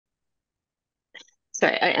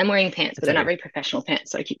Sorry, I'm wearing pants, but That's they're not okay. very professional pants,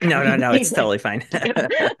 so I keep No, no, covering no, it's my totally fine.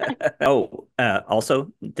 Oh,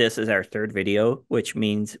 also, this is our third video, which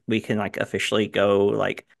means we can like officially go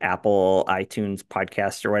like Apple iTunes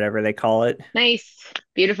podcast or whatever they call it. Nice.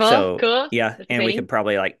 Beautiful. So Cool. yeah, That's and we exciting. could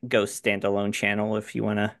probably like go standalone channel if you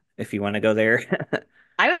wanna go there.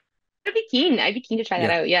 I'd be keen. I'd be keen to try that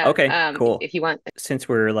Yeah. out. Yeah. Okay, cool. If you want. Since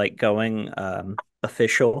we're like going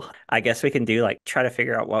official, I guess we can do like try to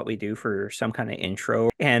figure out what we do for some kind of intro.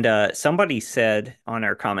 And somebody said on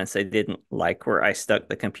our comments they didn't like where I stuck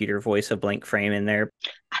the computer voice of blank frame in there.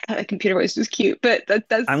 I thought that computer voice was cute, but I'm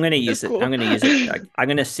gonna that's use it. I'm cool. gonna use it. I'm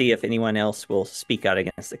gonna see if anyone else will speak out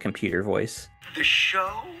against the computer voice. The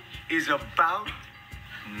show is about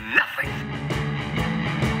nothing.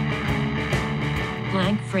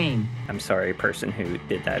 Blank frame. I'm sorry, person who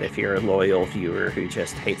did that, if you're a loyal viewer who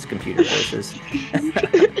just hates computer voices.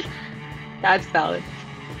 That's valid.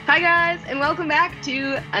 Hi guys, and welcome back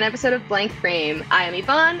to an episode of Blank Frame. I am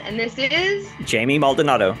Yvonne, and this is Jamie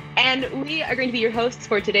Maldonado. and we are going to be your hosts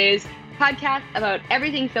for today's podcast about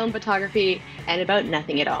everything film photography and about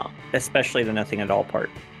nothing at all. Especially the nothing at all part.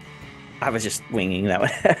 I was just winging that one.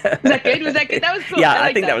 Was that good? Was that good? That was cool. Yeah, I I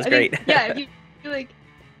like think that was great. Yeah, if you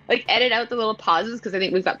like edit out the little pauses because I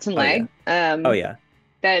think we've got some Oh yeah. lag. Oh yeah.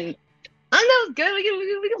 Then that was good. We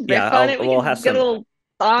can Yeah, riff on it. We we'll can have get a some little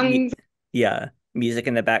songs. yeah, music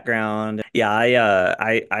in the background. Yeah,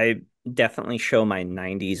 I definitely show my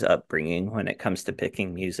 90s upbringing when it comes to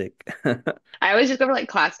picking music. I always just go for like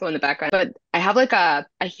classical in the background, but I have like a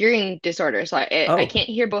hearing disorder, so I Oh. can't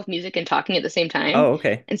hear both music and talking at the same time. Oh,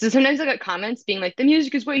 okay. And so sometimes I get comments being like, "The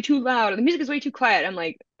music is way too loud," or "The music is way too quiet." I'm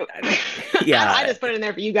like, I Yeah. just put it in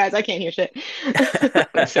there for you guys. I can't hear shit.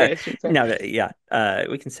 Sorry, I shouldn't say. No, yeah.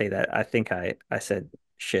 We can say that. I think I said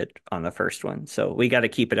shit on the first one. So we got to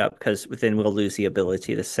keep it up because then we'll lose the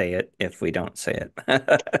ability to say it if we don't say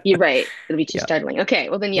it. You're right. It'll be too Yeah. startling. Okay,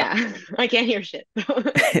 well then, Yeah. yeah, I can't hear shit.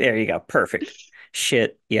 There you go. Perfect.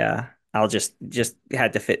 Shit. Yeah. I'll just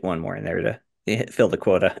had to fit one more in there to fill the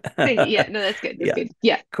quota. Yeah, no, that's good. That's Yeah. good.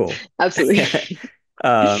 Yeah, Cool. absolutely.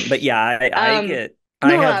 But yeah, Um,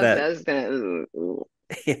 I no, have I that was gonna.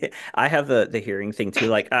 I have the hearing thing too.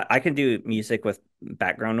 Like I can do music with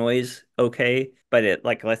background noise, okay, but it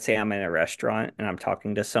like let's say I'm in a restaurant and I'm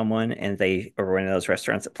talking to someone and they or one of those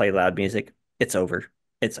restaurants that play loud music, it's over.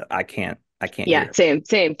 It's I can't Yeah, hear.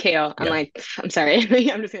 same, KO. I'm Yeah. like, I'm sorry.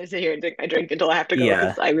 I'm just gonna sit here and drink my drink until I have to go Yeah.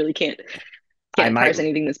 because I really I can't might parse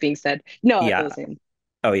anything that's being said. No, I feel yeah. the same.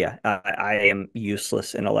 Oh yeah. I am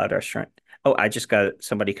useless in a loud restaurant. Oh, I just got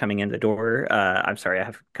somebody coming in the door. I'm sorry, I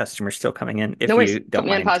have customers still coming in. No If worries. you don't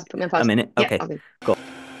mind Put me on a pause. minute. Yeah, Okay, all good. cool.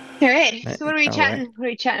 All right. So what are we All right. chatting? What are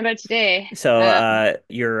we chatting about today? So, Uh,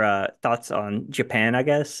 your thoughts on Japan, I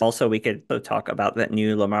guess. Also, we could talk about that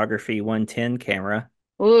new Lomography 110 camera.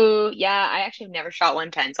 ooh, yeah, I actually have never shot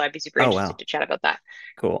 110, so I'd be super Oh, interested wow. to chat about that.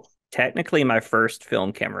 Cool. Technically, my first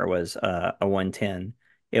film camera was a 110.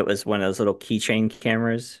 It was one of those little keychain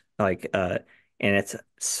cameras, like and it's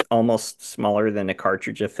almost smaller than a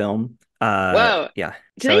cartridge of film. Whoa. Yeah.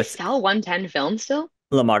 Do So they it's sell 110 film still?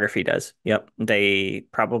 Lomography does. Yep. They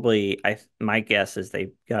probably my guess is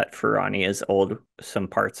they got Ferrania's old some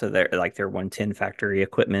parts of their 110 factory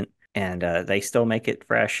equipment and they still make it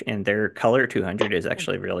fresh and their color 200 is Oh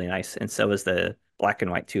actually really nice and so is the black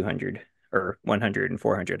and white 200 or 100 and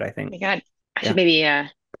 400 I think. my God. I should Yeah.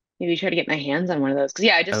 maybe try to get my hands on one of those. Because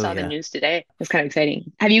yeah, I just Oh saw the yeah. news today. It's kind of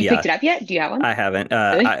exciting. Have you picked Yeah. it up yet? Do you have one? I haven't.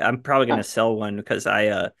 Really? I'm probably going Oh, to sell one because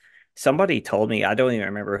somebody told me, I don't even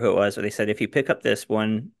remember who it was, but they said if you pick up this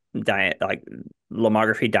one like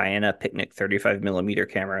Lomography Diana Picnic 35 millimeter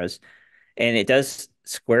cameras, and it does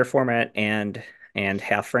square format and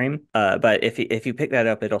half frame. But if you pick that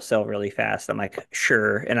up, it'll sell really fast. I'm like,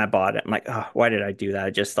 sure, and I bought it. I'm like, oh, why did I do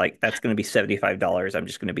that? Just like that's going to be $75. I'm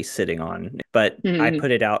just going to be sitting on. But I mhm.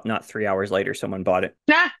 put it out. Not 3 hours later, someone bought it.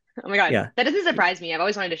 Ah, oh my God. Yeah, That doesn't surprise me. I've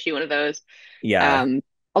always wanted to shoot one of those. yeah, Um,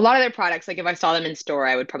 a lot of their products, like if I saw them in store,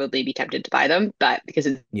 I would probably be tempted to buy them, but because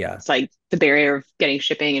yeah, it's like the barrier of getting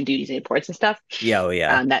shipping and duties and imports and stuff, yeah. Oh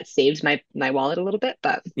yeah. that saves my wallet a little bit.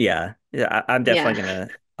 But Yeah, I'm definitely yeah, gonna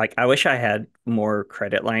like I wish I had more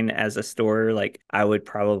credit line as a store. Like I would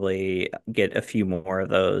probably get a few more of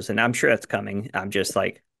those and I'm sure that's coming. I'm just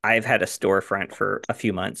like I've had a storefront for a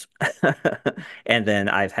few months and then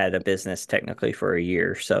I've had a business technically for a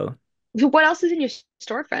year. So so what else is in your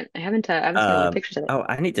storefront? I haven't seen a lot of pictures of it. oh,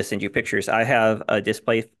 I need to send you pictures. I have a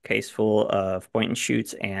display case full of point and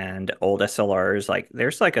shoots and old SLRs. Like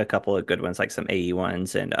there's like a couple of good ones, like some AE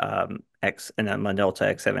ones and X and a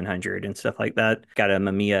Mandelta X700 and stuff like that. Got a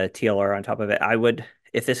Mamiya TLR on top of it. I would,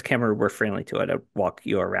 if this camera were friendly to it, I'd walk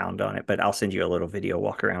you around on it, but I'll send you a little video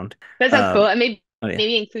walk around. That sounds cool. Um, And maybe oh yeah.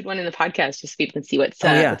 maybe include one in the podcast just so people can see Oh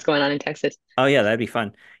yeah. what's going on in Texas. Oh yeah, that'd be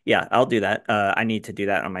fun. Yeah, I'll do that. I need to do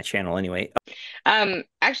that on my channel anyway.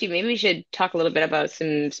 Actually, maybe we should talk a little bit about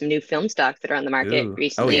some new film stocks that are on the market Ooh. Oh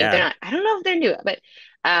recently. They're yeah. not, I don't know if they're new, but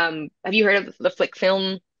have you heard of the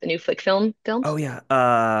new Flick Film films? Oh yeah.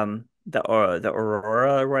 The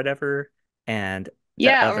Aurora or whatever, and the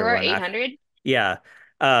Yeah, other Aurora one. I 800. Yeah.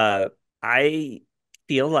 I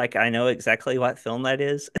feel like I know exactly what film that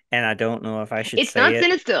is, and I don't know if I should It's say not it.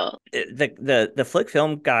 Cinestill. The flick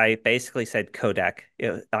film guy basically said Kodak.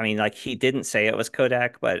 I mean, like he didn't say it was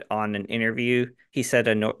Kodak, but on an interview, he said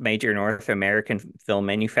a no major North American film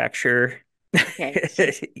manufacturer. Okay, so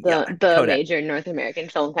Yeah, the Kodak. major North American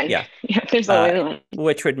film country. Yeah. Yeah, there's Uh, only one.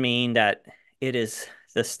 which would mean that it is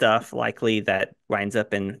the stuff likely that winds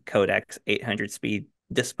up in Kodak's 800 speed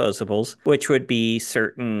disposables, which would be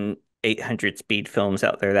certain 800 speed films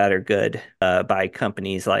out there that are good by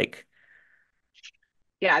companies like,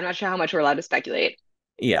 Yeah, I'm not sure how much we're allowed to speculate,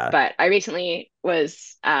 yeah. but I recently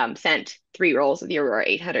was sent 3 rolls of the Aurora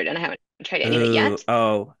 800, and I haven't tried any of it Ooh, yet.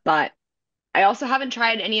 oh, But I also haven't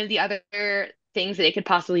tried any of the other things that it could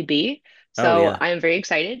possibly be. oh, So yeah. I'm very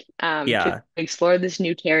excited to Yeah, explore this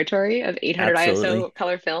new territory of 800 ISO absolutely.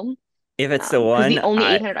 color film. If it's the Because the one, only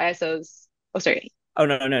 800 ISOs, oh, sorry, oh,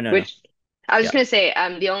 no, no, no, no. which I was just Yeah. going to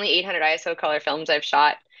say, the only 800 ISO color films I've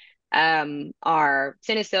shot are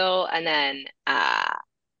Cinestill and then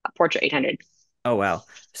Portrait 800. Oh, wow.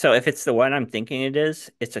 So if it's the one I'm thinking it is,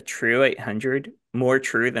 it's a true 800, more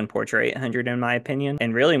true than Portrait 800 in my opinion,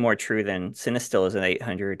 and really more true than Cinestill is an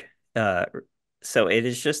 800. Uh, so it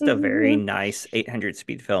is just a very Mhm. nice 800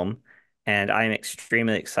 speed film, and I'm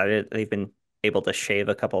extremely excited they've been able to shave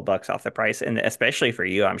a couple bucks off the price, and especially for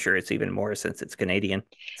you, I'm sure it's even more since it's Canadian.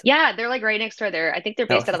 Yeah, they're like right next door there. I think they're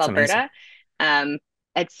Oh, based out of that's amazing. Alberta. Um,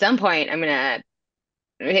 at some point, I'm gonna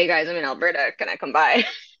hey guys, I'm in Alberta. Can I come by?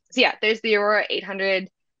 So yeah, there's the Aurora 800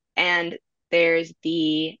 and there's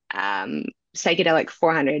the Psychedelic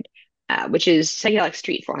 400, which is Psychedelic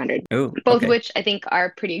Street 400, Oh, both of okay. which I think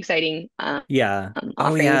are pretty exciting Yeah. Oh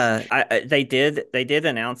offerings. yeah. They did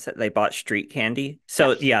announce that they bought Street Candy. So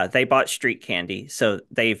Yes. yeah, they bought Street Candy. So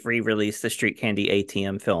they've re-released the Street Candy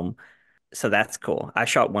ATM film. So that's cool. I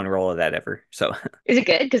shot one roll of that ever. So Is it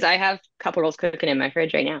good? Because I have a couple rolls cooking in my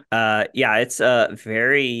fridge right now. yeah, it's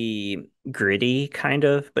very gritty kind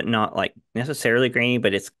of, but not like necessarily grainy,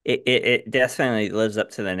 but it definitely lives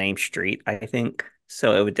up to the name Street, I think.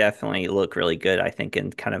 So it would definitely look really good, I think,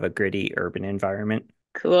 in kind of a gritty urban environment.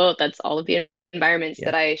 Cool. That's all of the environments Yeah.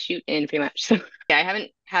 that I shoot in pretty much. So yeah, I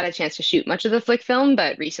haven't had a chance to shoot much of the flick film,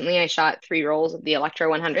 but recently I shot 3 rolls of the Electro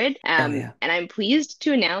 100. Oh yeah. And I'm pleased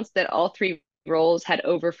to announce that all 3 rolls had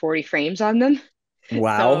over 40 frames on them.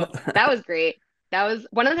 Wow. So that was great. That was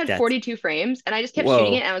one of them had That's 42 frames, and I just kept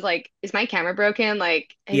shooting it, whoa. and I was like, is my camera broken?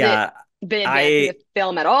 Like, has it Yeah. been advancing the I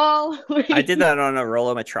film at all? I did that on a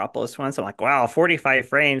Rollo Metropolis once. I'm like, wow, 45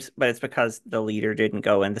 frames, but it's because the leader didn't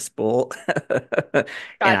go in the spool.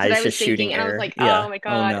 And That's I what was I was just shooting thinking, and I was error. like, oh Yeah. my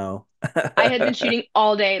Oh God. no. I had been shooting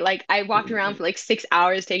all day. Like I walked around for like 6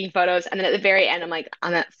 hours taking photos, and then at the very end, I'm like,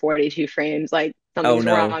 I'm at 42 frames. Like Oh something's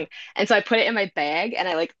no. wrong. And so I put it in my bag, and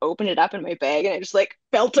I like opened it up in my bag, and I just like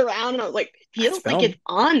felt around, and I was like, it That's feels like it's film.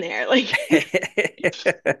 on there. Like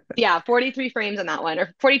yeah, 43 frames on that one,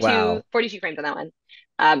 or Wow. 42 frames on that one.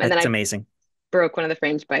 And then That's I amazing. broke one of the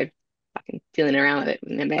frames by fucking feeling around with it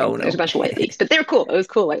in my bag. Oh There's a no. bunch of white leaks, but they were cool. It was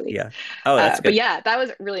cool white leaks. Yeah. Oh, that's But good. yeah, that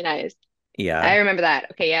was really nice. I Yeah. remember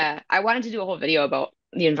that. Okay, yeah. I wanted to do a whole video about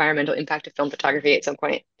the environmental impact of film photography at some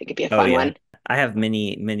point. I think it'd be a Oh fun yeah. one. I have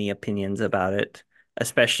many opinions about it,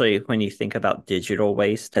 especially when you think about digital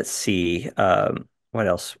waste. Let's see. What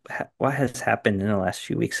else? What has happened in the last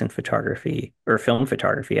few weeks in photography or film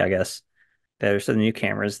photography, I guess. There's the new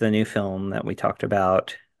cameras, the new film that we talked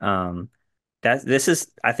about. That this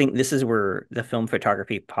is, I think this is where the film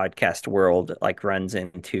photography podcast world like runs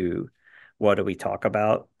into what do we talk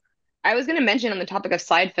about? I was going to mention on the topic of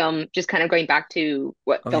slide film, just kind of going back to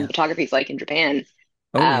what Oh film yeah. photography is like in Japan.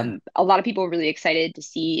 Oh yeah. A lot of people were really excited to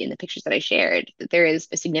see in the pictures that I shared that there is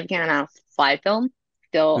a significant amount of slide film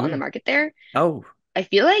still on the Ooh. market there. Oh, I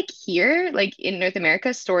feel like here, like in North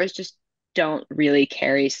America, stores just don't really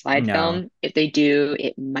carry slide no. film. If they do,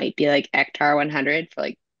 it might be like Ektar 100 for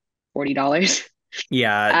like $40.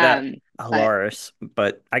 Yeah, that Um, but Alaris,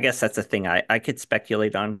 but I guess that's a thing I could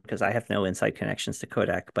speculate on because I have no inside connections to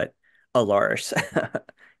Kodak, but Alaris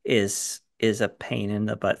is a pain in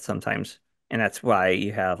the butt sometimes. And that's why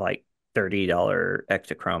you have like $30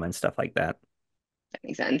 Ektachrome and stuff like that. That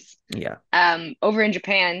makes sense. Yeah. Over in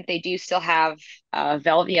Japan, they do still have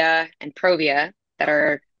Velvia and Provia that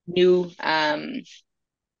are new,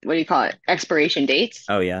 what do you call it? Expiration dates.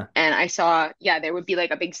 Oh yeah. And I saw, yeah, there would be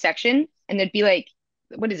like a big section and there'd be like,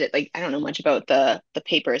 what is it? Like, I don't know much about the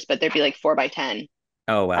papers, but there'd be like 4x10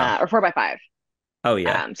 Oh wow. or 4x5 Oh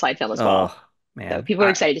yeah. slide film as well. Oh So man. people were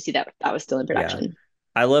excited to see that that was still in Yeah. production.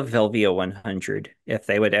 I love Velvia 100. If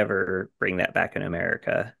they would ever bring that back in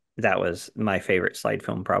America, that was my favorite slide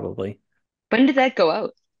film probably. When did that go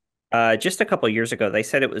out? Just a couple years ago, they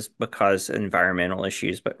said it was because environmental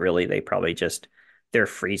issues, but really they probably just their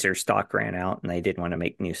freezer stock ran out and they didn't want to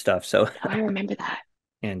make new stuff. So Oh, I remember that.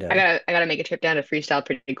 and I gotta make a trip down to Freestyle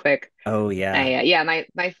pretty quick. oh yeah. Yeah, my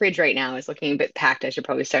fridge right now is looking a bit packed. I should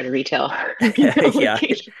probably start a retail retail Yeah.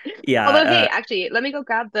 location. Yeah. Although, hey, actually, let me go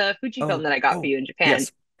grab the Fujifilm Oh, that I got for oh, you in Japan.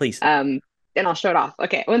 yes, please. Um, and I'll show it off.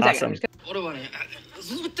 Okay, one second. I'm Awesome. just 俺はね、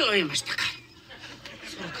ずっと会いましたから。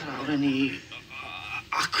それから俺に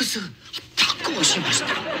握手タッグをしました。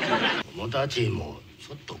友達も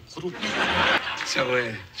ちょっと狂って。So,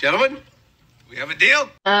 gentlemen, we have a deal?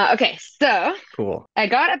 okay, so Cool. I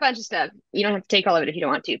got a bunch of stuff. You don't have to take all of it if you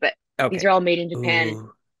don't want to, but these Okay. are all made in Japan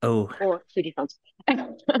Ooh. Oh. or Fujifilms.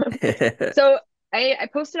 So I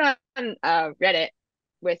posted on Reddit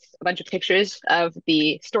with a bunch of pictures of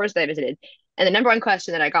the stores that I visited. And the number one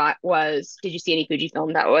question that I got was, did you see any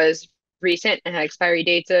Fujifilm that was recent and had expiry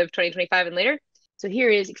dates of 2025 and later? So here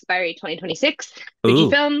is expiry 2026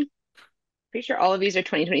 Ooh, Fujifilm. Pretty sure all of these are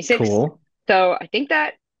 2026. cool. So I think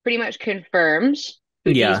that pretty much confirms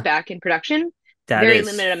Fuji's Yeah, back in production. that Very is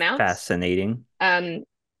limited amounts. fascinating. Um,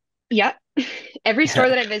 yeah, every store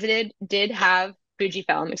that I visited did have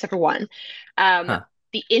Fujifilm except for one. Um, Huh.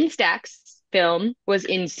 the Instax film was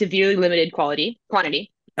in severely limited quantity.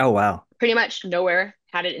 Oh wow. Pretty much nowhere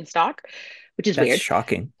had it in stock, which is That's weird.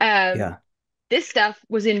 shocking. Um, Yeah. this stuff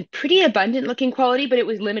was in pretty abundant looking quality, but it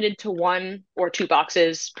was limited to one or two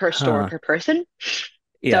boxes per store Huh. per person.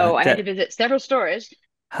 Yeah, So I had to that visit several stores to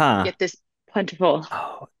huh. get this plentiful.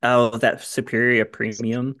 Oh, that Superior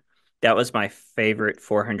Premium. That was my favorite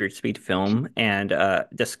 400 speed film and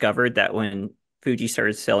discovered that when Fuji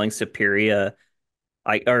started selling Superior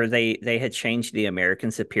or they had changed the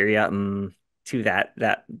American Superior to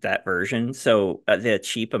that version. So the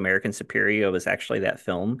cheap American Superior was actually that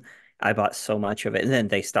film. I bought so much of it, and then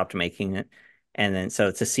they stopped making it. And then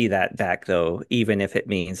so to see that back though, even if it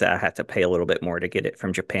means I have to pay a little bit more to get it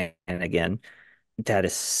from Japan again, that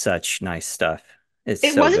is such nice stuff. It's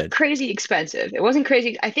It so wasn't good. crazy expensive. It wasn't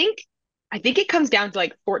crazy. I think it comes down to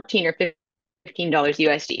like 14 or $15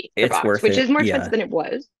 USD per It's box, worth which is it. more expensive Yeah. than it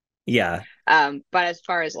was. Yeah. But as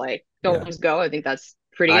far as like Yeah. films go, I think that's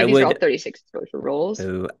pretty I good. These are all would 36 exposure rolls,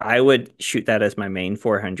 I would shoot that as my main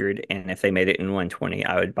 400, and if they made it in 120,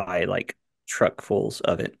 I would buy like truckfuls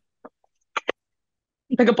of it.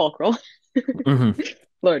 like a bulk roll. Hmm.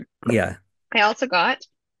 Lord. Yeah. I also got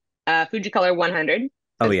Fujicolor 100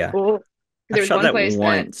 Oh because yeah. I've there was shot one that place that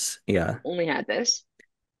once. Yeah. only had this.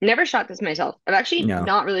 Never shot this myself. I've actually No.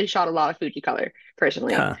 not really shot a lot of Fujicolor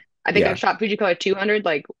personally. Huh. I think I've Yeah. shot Fujicolor 200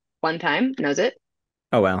 like one time, and that was it.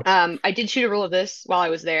 Oh wow. I did shoot a roll of this while I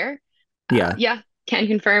was there. Yeah. Yeah, can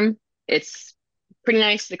confirm it's pretty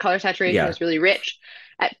nice. The color saturation Yeah. is really rich.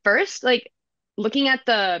 At first, like looking at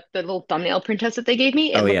the little thumbnail printouts that they gave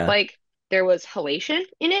me, it Oh looked yeah. like there was halation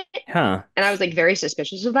in it, Huh. and I was like very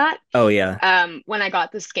suspicious of that. Oh yeah. When I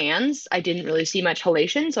got the scans, I didn't really see much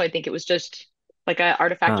halation, so I think it was just like an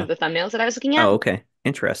artifact Huh. of the thumbnails that I was looking at. Oh okay.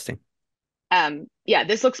 Interesting. Yeah,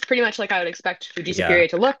 this looks pretty much like I would expect Fuji Yeah. Superior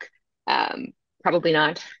to look. Probably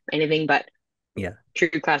not anything but Yeah. true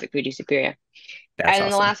classic Fuji Superior. That's And then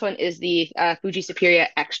the awesome. last one is the Fuji Superior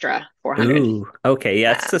Extra 400, Ooh. Okay.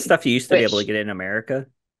 Yeah, it's the um, stuff you used to be able to which, get in America.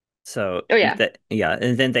 So oh yeah, yeah,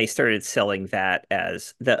 and then they started selling that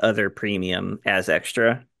as the other premium as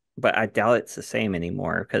extra, but I doubt it's the same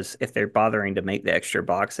anymore because if they're bothering to make the extra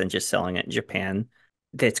box and just selling it in Japan,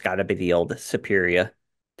 it's got to be the old Superior.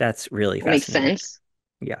 That's really that makes fascinating. sense.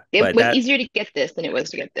 Yeah, It but was that easier to get this than it was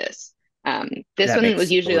to get this. This that one was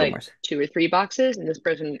makes a usually little like more. two or three boxes, and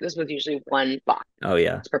this was usually one box Oh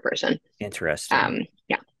yeah, per person. interesting.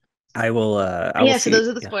 Yeah. I will Yeah, so those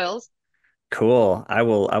see. are the Yeah, spoils. cool. I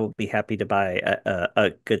will be happy to buy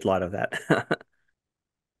a good lot of that.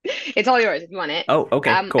 It's all yours if you want it. Oh,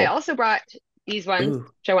 okay, I cool. also brought these ones, Ooh,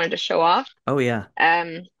 which I wanted to show off. oh yeah.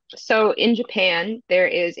 Um, so in Japan, there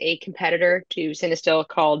is a competitor to Cinestill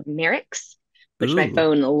called Merix, which my Ooh.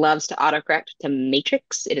 phone loves to autocorrect to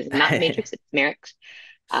Matrix. It is not Matrix, it's Merix.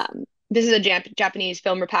 This is a Japanese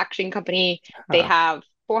film repackaging company. They Huh. have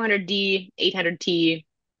 400D, 800T,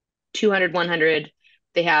 200, 100.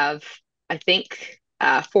 They have, I think,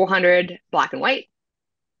 400 black and white.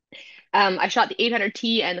 I shot the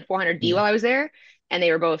 800T and the 400D Yeah. while I was there, and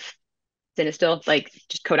they were both Cinestill, like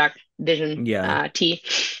just Kodak Vision Yeah. T,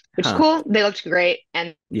 which is Huh. cool. They looked great,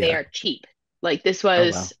 and they Yeah. are cheap. Like this Oh was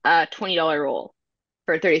wow. a $20 roll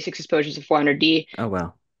for 36 exposures of 400D. Oh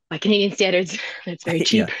wow. By Canadian standards, that's very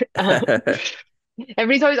cheap. Yeah.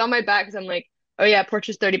 Everybody's always on my back because I'm like, oh yeah,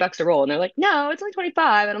 Portrait's $30 a roll. And they're like, no, it's only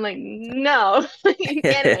 25. And I'm like, no, in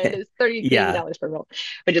Canada it is 30 Canadian Yeah. dollars per roll,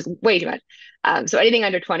 which is way too much. So anything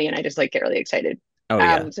under 20 and I just like get really excited. Oh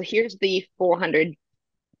yeah. So here's the 400,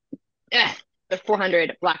 the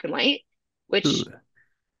 400 black and white, Ooh. which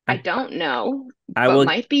I I don't know, I but will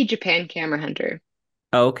might be Japan Camera Hunter.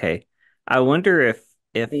 oh, okay. I wonder if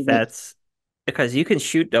Maybe. that's because you can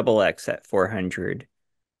shoot double X at 400.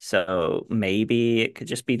 So maybe it could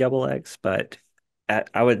just be double X, but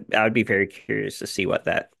I would be very curious to see what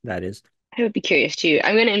that is. I would be curious too.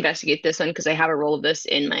 I'm going to investigate this one because I have a roll of this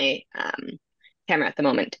in my camera at the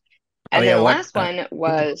moment. Oh And then yeah, the what last one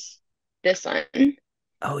ooh. was this one,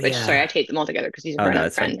 Oh which sorry, I yeah. taped them all together because these are Oh for no, another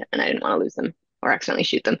it's fine. friend and I didn't want to lose them or accidentally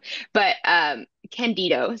shoot them. But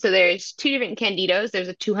Candido. So there's two different Candidos. There's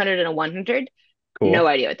a 200 and a 100. No Cool.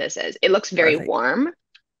 idea what this is. It looks I very think warm. Um,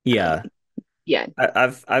 yeah. yeah,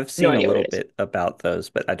 I've no seen a idea what little it is. bit about those,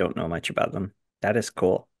 but I don't know much about them. That is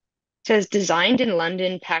cool. It says designed in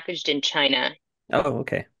London, packaged in China. Oh,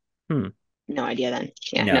 okay. Hmm. No idea then.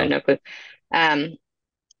 Yeah, no, No. no clue. Um,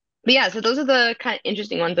 but yeah, so those are the kind of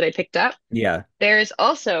interesting ones that I picked up. Yeah. There's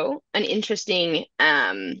also an interesting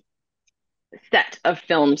set of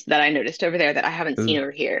films that I noticed over there that I haven't seen Ooh.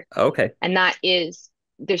 over here. Okay. And that is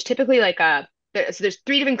there's typically like so there's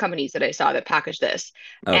three different companies that I saw that package this,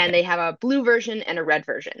 and Okay. they have a blue version and a red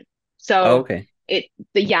version. So Okay. it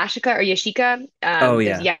the Yashica or Yashica, Oh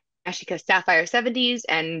there's yeah. Yashica Sapphire 70s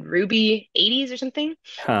and Ruby 80s or something.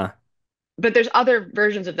 Huh. But there's other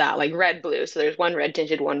versions of that, like red blue. So there's one red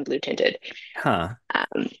tinted, one blue tinted. Huh.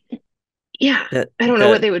 Um, yeah, The I don't know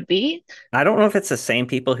what the they would be. I don't know if it's the same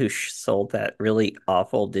people who sold that really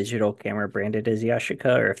awful digital camera branded as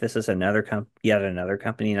Yashica, or if this is yet another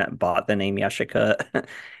company that bought the name Yashica.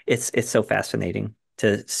 It's so fascinating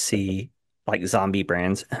to see like zombie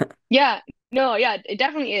brands. Yeah, no, yeah, it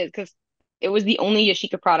definitely is because it was the only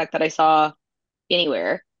Yashica product that I saw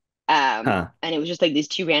anywhere. Huh. And it was just like these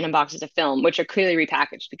two random boxes of film, which are clearly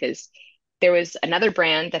repackaged because there was another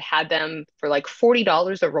brand that had them for like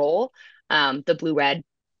 $40 a roll. The blue red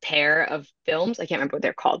pair of films. I can't remember what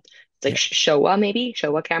they're called. It's like Yeah. Showa, maybe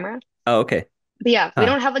Showa camera. Oh, okay. But yeah, we Huh.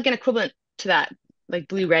 don't have like an equivalent to that, like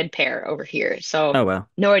blue red pair over here. So Oh well.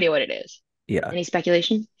 no idea what it is. Yeah. Any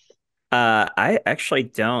speculation? I actually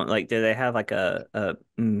don't like. Do they have like a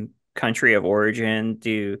country of origin?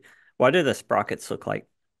 What do the sprockets look like?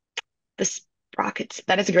 The sprockets.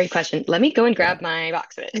 That is a great question. Let me go and Yeah. grab my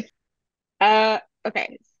box of it. Uh,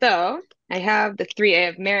 okay. So I have the three. I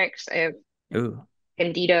have Merrick's, I have Ooh,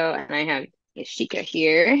 Candido, and I have Yashica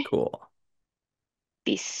here. cool.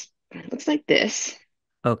 These it looks like this.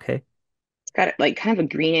 Okay. It's got like kind of a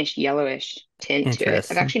greenish, yellowish tint to it.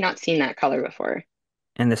 I've Interesting. actually not seen that color before.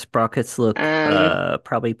 And the sprockets look Um,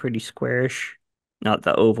 probably pretty squarish, not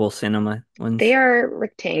the oval cinema they ones. are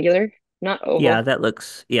rectangular, not Yeah, oval. that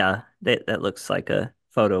looks like a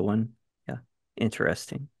photo one. Yeah.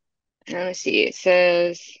 Interesting. Let's see. It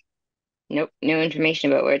says nope, no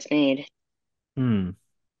information about where it's made. Hmm.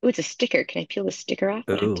 Oh, it's a sticker. Can I peel the sticker off?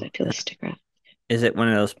 What happens if Ooh. I peel the sticker off? Is it one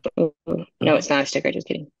of those? Oh, no, Ooh. it's not a sticker. Just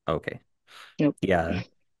kidding. Okay. Nope. Yeah.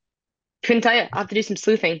 Couldn't tell you. I'll have to do some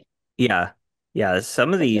sleuthing. Yeah. Yeah.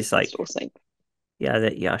 Some of Like the these festival like site. yeah,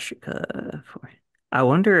 that Yashica for. I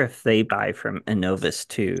wonder if they buy from Innovis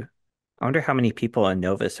too. I wonder how many people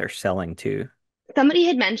Innovis are selling to. Somebody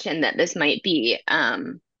had mentioned that this might be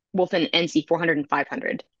Wolfen NC 400 and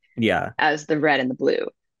 500 Yeah. as the red and the blue.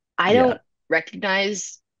 I Yeah. don't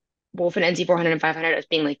recognize Wolfen NC 400 and 500 as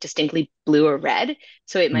being like distinctly blue or red.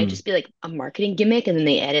 So it might Hmm. just be like a marketing gimmick and then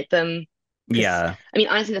they edit them. Because Yeah. I mean,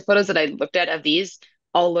 honestly, the photos that I looked at of these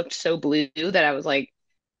all looked so blue that I was like,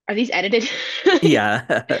 are these edited?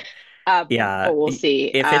 Yeah. But Yeah. we'll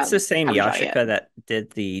see. If it's the same Haven't shot it yet. Yashica that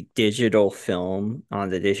did the digital film on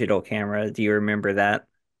the digital camera, do you remember that?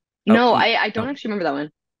 Oh, No, I don't oh, actually remember that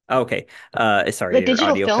one. okay. The Sorry, your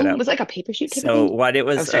digital audio cut film out. was like a paper shoot type of So thing. what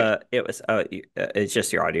Oh, sorry. it was it's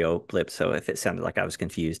just your audio blip. So if it sounded like I was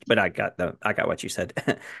confused, but I got what you said.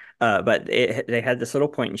 But they had this little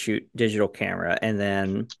point and shoot digital camera, and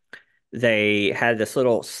then they had this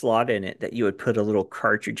little slot in it that you would put a little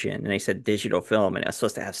cartridge in, and they said digital film, and it was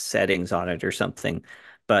supposed to have settings on it or something.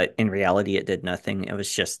 But in reality, it did nothing. It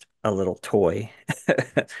was just a little toy,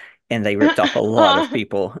 and they ripped off a lot of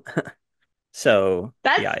people. So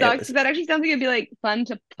That yeah, it sucks. was That actually sounds like it'd be like fun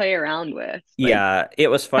to play around with. Like yeah, it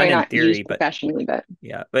was fun probably in not theory, used but professionally, but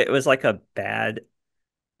yeah, but it was like a bad.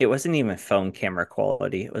 It wasn't even phone camera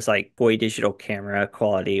quality. It was like boy digital camera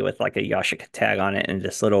quality with like a Yashica tag on it and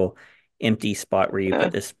this little empty spot where you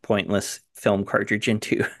put uh, this pointless film cartridge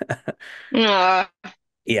into. uh,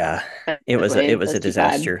 Yeah, that's it lame. was a That's too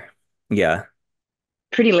bad. disaster. Yeah,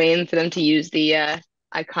 Pretty lame for them to use the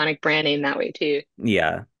iconic brand name that way too.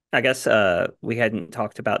 yeah. I guess we hadn't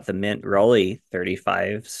talked about the Mint Rolly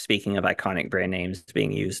 35. Speaking of iconic brand names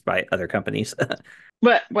being used by other companies.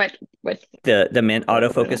 What The Mint what are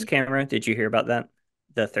autofocus they? camera, did you hear about that?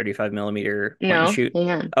 The 35 millimeter point and No, shoot. hang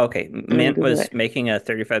on. Okay, I'm gonna Mint Google was it. making a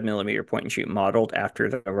 35 millimeter point and shoot modeled after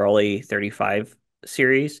the Rolly 35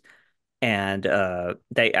 series, and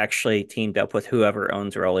they actually teamed up with whoever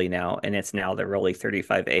owns Rolly now, and it's now the Rolly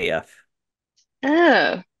 35 AF.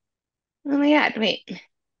 Oh, oh my God. Wait.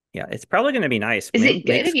 Yeah, it's probably going to be nice. Is Mint it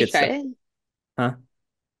good? makes Have you good tried stuff. it? Huh?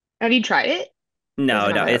 Have you tried it? Or is it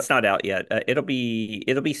No, no, not it's out? not out yet. It'll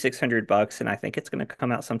be $600, and I think it's going to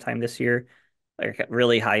come out sometime this year. Like a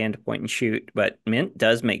really high end point and shoot, but Mint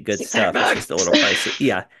does make good 600 stuff. It's just a bucks. little pricey.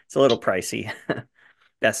 Yeah, it's a little pricey.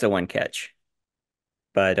 That's the one catch.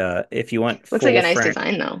 But if you want Looks like a full nice front,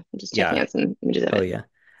 design though. I'm just checking yeah. out some images of Oh it. yeah.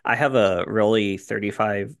 I have a Rolly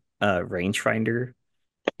 35 rangefinder,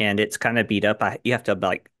 and it's kind of beat up. You have to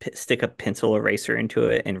like stick a pencil eraser into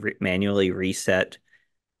it and manually reset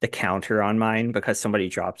the counter on mine because somebody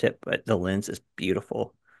dropped it, but the lens is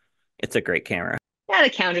beautiful. It's a great camera. Yeah, the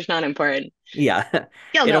counter's not important. Yeah.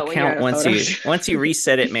 You'll It'll know when you're count out of photos. once you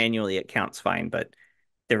reset it manually, it counts fine, but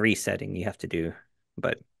the resetting you have to do.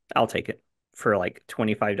 But I'll take it for like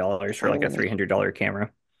 $25 for like a Oh $300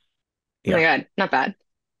 camera. my Yeah. God, not bad.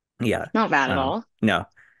 Yeah. Not bad at all. No.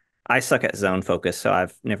 I suck at zone focus, so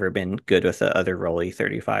I've never been good with the other Rolly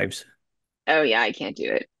 35s. Oh yeah, I can't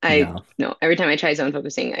do it. I No. no, every time I try zone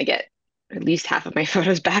focusing, I get at least half of my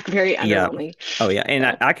photos back. Very Yeah. underwhelming. Oh yeah. And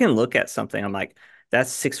So I can look at something. I'm like,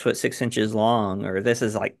 that's 6 foot 6 inches long, or this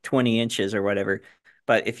is like 20 inches or whatever.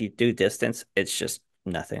 But if you do distance, it's just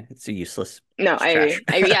nothing. It's useless. no, It's I trash.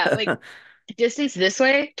 agree. Yeah, like distance this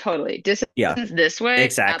way, totally. Distance Yeah, this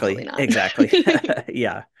way, absolutely exactly. not. Exactly.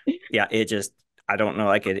 Yeah. Yeah. It just, I don't know.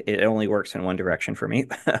 Like it only works in one direction for me.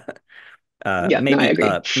 Yeah, no, I agree.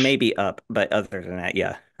 Maybe up, but other than that,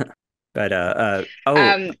 yeah. But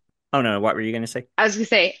Um, oh no, what were you gonna say? I was gonna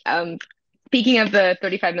say, speaking of the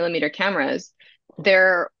 35 millimeter cameras,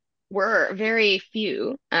 there were very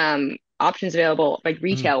few options available, like Mm.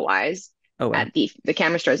 retail wise, Oh well. at the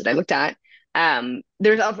camera stores that I looked at.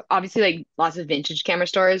 There's obviously like lots of vintage camera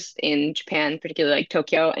stores in Japan, particularly like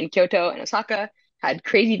Tokyo and Kyoto and Osaka had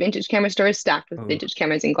crazy vintage camera stores stacked with Oh. vintage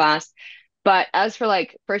cameras in glass. But as for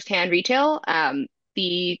like firsthand retail,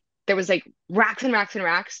 there was like racks and racks and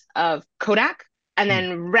racks of Kodak, and Mm.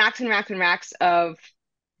 then racks and racks and racks of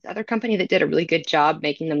this other company that did a really good job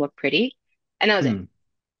making them look pretty. And that was it. Mm.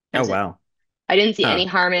 That Oh was it. wow. I didn't see Huh. any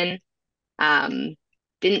Harman. Um,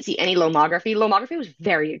 didn't see any lomography. Lomography was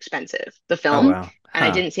very expensive, the Oh film, wow. and I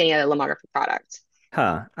Huh. didn't see any other lomography products.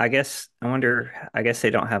 Huh. I wonder, I guess they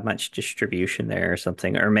don't have much distribution there or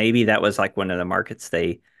something. Or maybe that was like one of the markets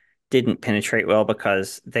they didn't penetrate well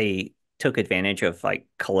because they took advantage of like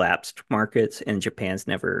collapsed markets and Japan's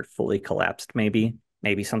never fully collapsed, maybe.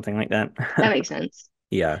 Maybe something like That that. makes sense.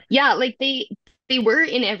 Yeah. Yeah, like they were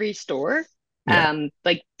in every store. Yeah.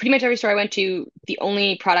 Like pretty much every store I went to, the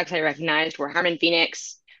only products I recognized were Harman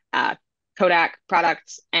Phoenix, uh, Kodak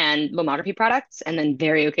products, and lomography products, and then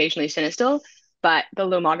very occasionally Cinestill. But the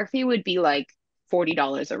lomography would be like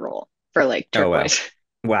 $40 a roll for like Oh wow. turquoise.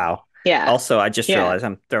 Wow. Yeah, Also, I just yeah. realized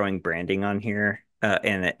I'm throwing branding on here,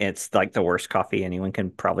 and it's like the worst coffee anyone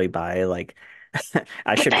can probably buy. Like,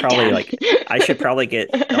 I Put should that probably down. like, I should probably get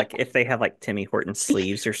like if they have like Timmy Horton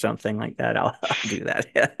sleeves or something like that, I'll do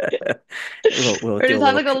that. We'll Or do a just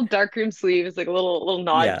have little, like a little darkroom sleeve as like a little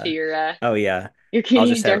nod to yeah. Oh yeah. your I'll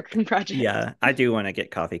just community have, darkroom project. yeah. I do want to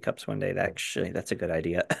get coffee cups one day. Actually, that's a good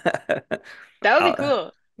idea. That would be I'll,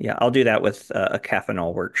 cool. yeah, I'll do that with a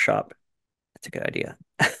caffeinol workshop. That's a good idea.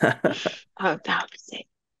 Oh, that would be sick.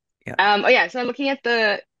 Yeah. Oh yeah, so I'm looking at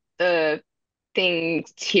the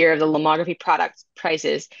things here of the lomography products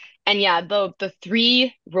prices. And yeah, the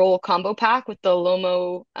three roll combo pack with the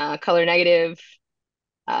Lomo color negative,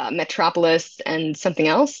 Metropolis, and something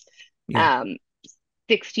else, Yeah. um,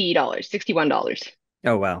 $60, $61.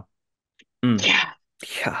 Oh wow. Mm. Yeah.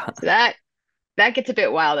 Yeah. So that gets a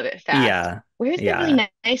bit wild, a bit fast. Yeah. Where's the really Yeah.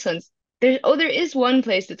 nice ones? There is one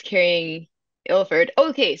place that's carrying Ilford.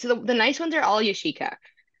 Okay, so the nice ones are all Yashica.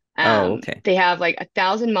 Oh, okay. They have like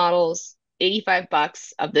 1,000 models,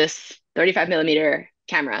 $85 of this 35 millimeter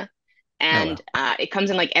camera, Oh and well. it comes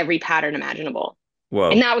in like every pattern imaginable.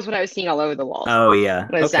 And Whoa. that was what I was seeing all over the walls Oh yeah.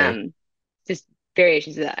 was Okay. just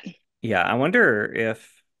variations of that. Yeah. I wonder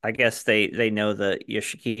if I guess they know the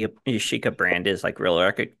Yashica brand is like real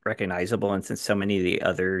recognizable, and since so many of the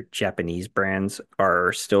other Japanese brands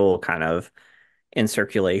are still kind of in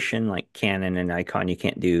circulation, like Canon and Nikon, you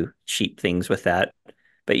can't do cheap things with that.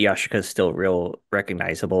 But Yashica is still real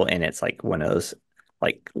recognizable, and it's like one of those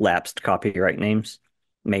like lapsed copyright names.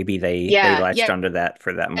 Maybe they Yeah, latched yeah. onto that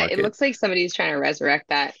for that It market. looks like somebody's trying to resurrect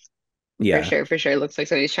that for Yeah, sure, for sure. It looks like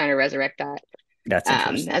somebody's trying to resurrect that that's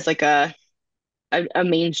interesting. as like a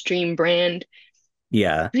mainstream brand.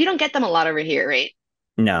 Yeah, We don't get them a lot over here, right?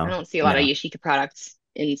 I no, don't see a lot of no, Yoshika products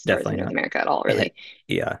in stores in definitely North not. America at all, really.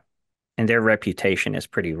 Yeah, and their reputation is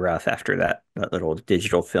pretty rough after that little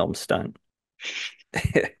digital film stunt.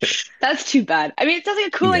 That's too bad. I mean, it sounds like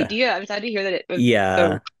a cool Yeah, idea. I'm sad to hear that it was yeah,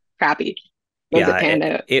 so crappy once it yeah. panned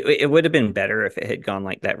out. It would have been better if it had gone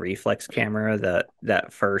like that reflex camera,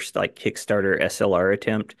 that first like Kickstarter SLR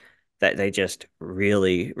attempt that they just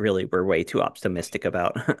really were way too optimistic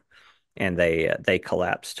about, and they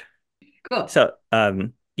collapsed. Cool. So,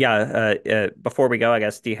 yeah, before we go, I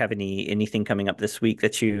guess, do you have anything coming up this week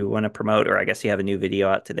that you want to promote, or I guess you have a new video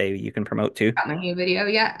out today you can promote too? Got my new video.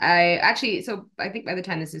 Yeah, so I think by the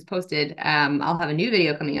time this is posted, I'll have a new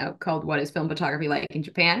video coming out called "What is Film Photography Like in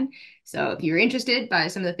Japan?" So if you're interested by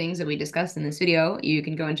some of the things that we discussed in this video, you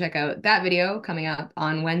can go and check out that video coming up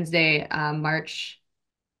on Wednesday, March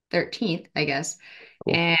 13th, I guess.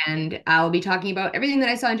 Cool. And I'll be talking about everything that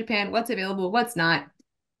I saw in Japan, what's available, what's not,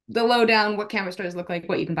 the lowdown, what camera stores look like,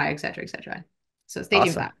 what you can buy, etc., etc. So stay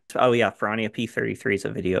tuned for Awesome. that. Oh yeah, Ferrania P33 is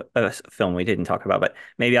a video, film we didn't talk about, but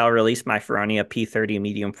maybe I'll release my Ferrania P30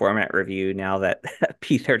 medium format review now that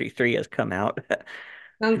P33 has come out.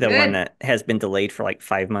 Sounds The one good. that has been delayed for like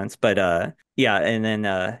 5 months. But yeah, and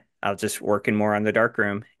then I'll just working more on the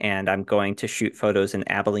darkroom, and I'm going to shoot photos in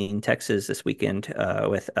Abilene, Texas this weekend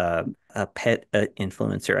with a pet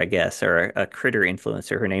influencer, I guess, or a critter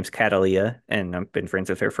influencer. Her name's Catalia, and I've been friends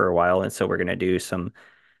with her for a while, and so we're gonna do some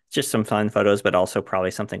fun photos, but also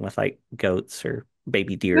probably something with like goats or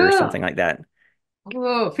baby deer or Cool. something like that.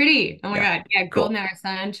 Oh, pretty. Oh my Yeah, God. Yeah, golden cool. hour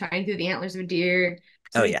sun shining through the antlers of a deer.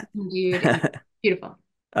 Oh Sweet yeah. dude. It's beautiful.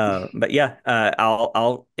 But yeah, I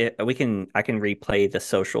can replay the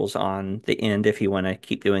socials on the end if you want to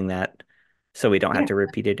keep doing that, so we don't have Yeah, to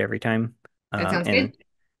repeat it every time. that sounds And good.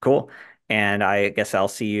 cool. And I guess I'll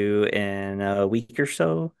see you in a week or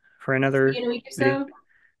so for See you another in a week or video.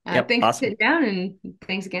 so. Yep, Thanks for awesome. sitting down and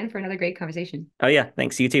thanks again for another great conversation. Oh yeah,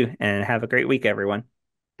 thanks you too, and have a great week, everyone.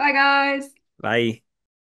 Bye, guys. Bye.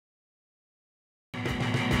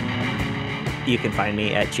 You can find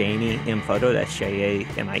me at Jamie M Photo. That's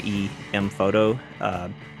Jamie M Photo.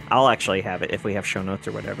 I'll actually have it if we have show notes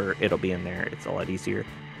or whatever. It'll be in there. It's a lot easier.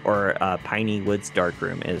 Or Piney Woods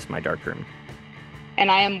Darkroom is my darkroom.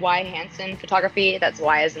 And I am Y Hanson Photography. That's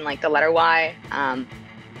Y as in like the letter Y.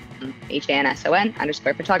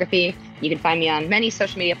 HANSON_photography. You can find me on many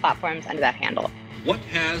social media platforms under that handle. What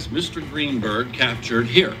has Mr. Greenberg captured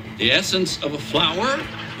here? The essence of a flower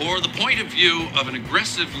or the point of view of an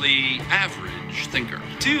aggressively average thinker?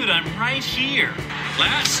 Dude, I'm right here.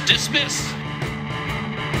 Class dismiss.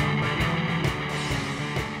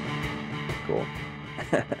 Cool.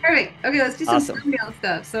 Perfect. Okay, let's do some Awesome. thumbnail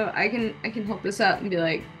stuff. So I can hold this up and be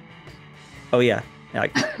like, Oh yeah,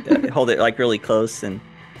 like hold it like really close, and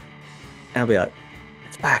I'll be like,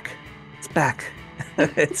 "It's back, it's back,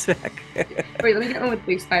 it's back." wait, let me get one with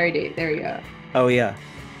the expiry date. There we go. Oh yeah.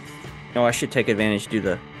 No, I should take advantage. Do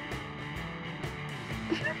the.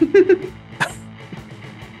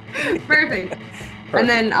 Perfect. And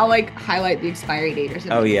then I'll like highlight the expiry date or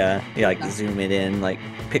something. Oh yeah, yeah, like zoom it in, like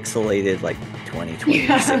pixelated, like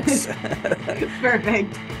 2026.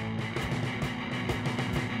 Perfect.